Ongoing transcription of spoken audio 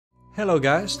Hello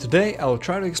guys, today I'll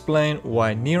try to explain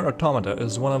why Nier Automata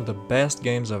is one of the best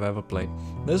games I've ever played.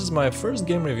 This is my first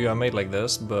game review I made like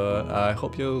this, but I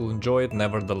hope you'll enjoy it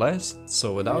nevertheless,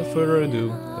 so without further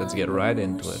ado, let's get right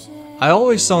into it. I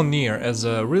always saw Nier as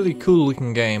a really cool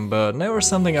looking game, but never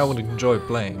something I would enjoy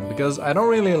playing, because I don't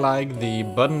really like the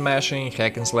button mashing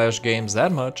hack and slash games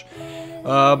that much.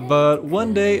 But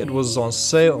one day it was on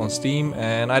sale on Steam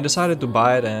and I decided to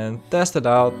buy it and test it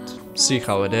out, see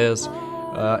how it is.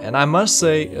 And I must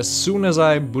say, as soon as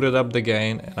I booted up the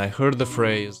game and I heard the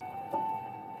phrase,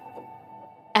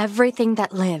 "Everything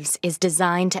that lives is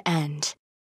designed to end.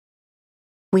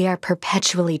 We are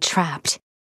perpetually trapped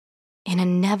in a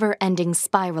never-ending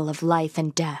spiral of life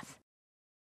and death.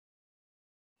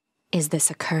 Is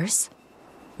this a curse?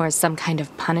 Or some kind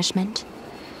of punishment?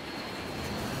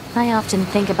 I often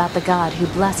think about the God who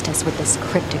blessed us with this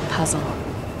cryptic puzzle,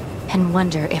 and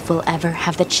wonder if we'll ever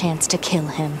have the chance to kill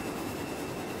him."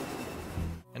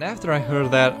 And after I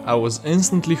heard that, I was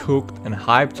instantly hooked and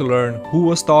hyped to learn who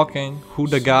was talking, who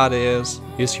the god is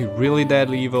he really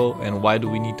that evil, and why do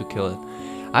we need to kill it.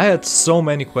 I had so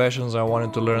many questions, I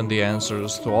wanted to learn the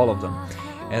answers to all of them.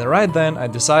 And right then I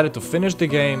decided to finish the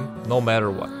game no matter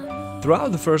what.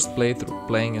 Throughout the first playthrough,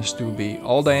 playing as 2B,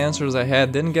 all the answers I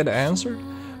had didn't get answered,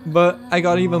 but I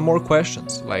got even more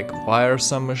questions, like why are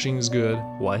some machines good,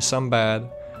 why some bad,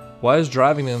 why is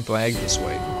driving them to act this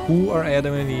way, who are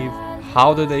Adam and Eve,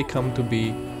 how did they come to be,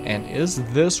 and is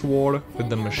this war with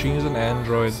the machines and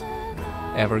androids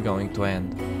ever going to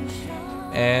end?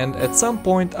 And at some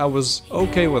point I was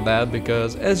okay with that,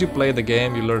 because as you play the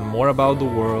game you learn more about the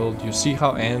world, you see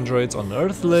how androids on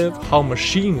Earth live, how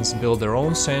machines build their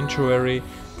own sanctuary,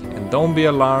 and don't be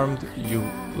alarmed, you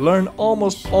learn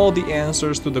almost all the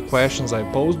answers to the questions I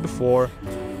posed before,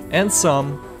 and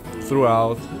some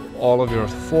throughout all of your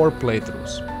 4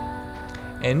 playthroughs.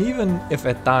 And even if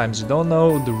at times you don't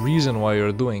know the reason why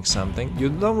you're doing something, you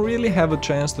don't really have a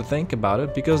chance to think about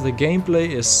it, because the gameplay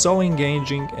is so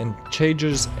engaging and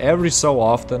changes every so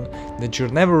often that you're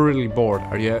never really bored.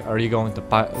 Are you going to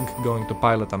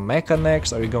pilot a mecha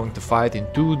next? Are you going to fight in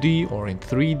 2D or in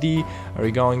 3D? Are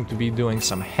you going to be doing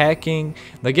some hacking?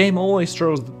 The game always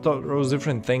throws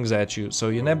different things at you, so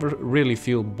you never really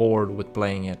feel bored with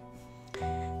playing it.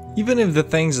 Even if the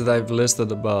things that I've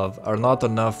listed above are not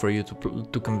enough for you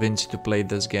to convince you to play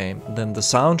this game, then the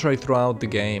soundtrack throughout the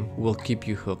game will keep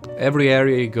you hooked. Every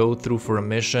area you go through for a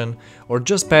mission or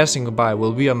just passing by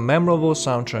will be a memorable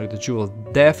soundtrack that you will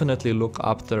definitely look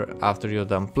after you're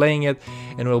done playing it,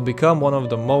 and will become one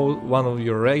of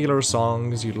your regular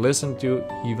songs you listen to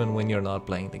even when you're not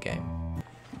playing the game.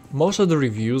 Most of the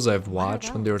reviews I've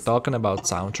watched, when they're talking about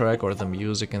soundtrack or the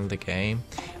music in the game,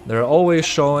 they're always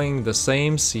showing the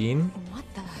same scene. What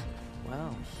the?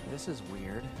 Wow, this is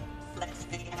weird. Let's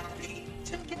be happy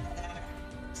together.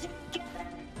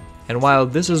 And while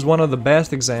this is one of the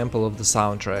best examples of the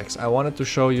soundtracks, I wanted to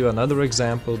show you another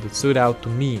example that stood out to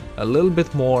me a little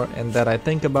bit more and that I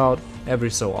think about every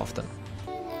so often.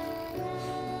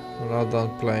 We're not done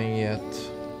playing yet.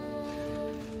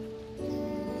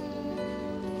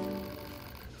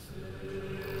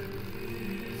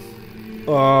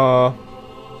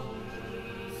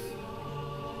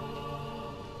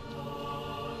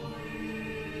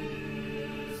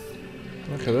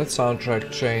 Okay, that soundtrack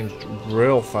changed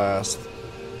real fast.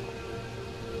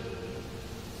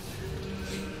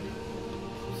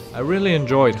 I really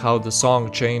enjoyed how the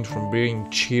song changed from being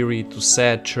cheery to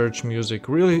sad church music,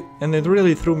 and it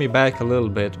really threw me back a little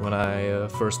bit when I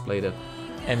first played it.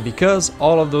 And because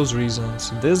all of those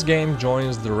reasons, this game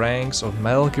joins the ranks of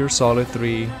Metal Gear Solid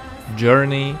 3,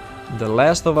 Journey, The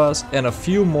Last of Us, and a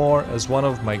few more as one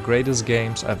of my greatest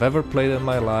games I've ever played in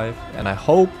my life, and I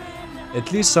hope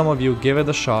at least some of you give it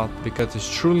a shot, because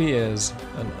it truly is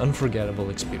an unforgettable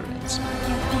experience.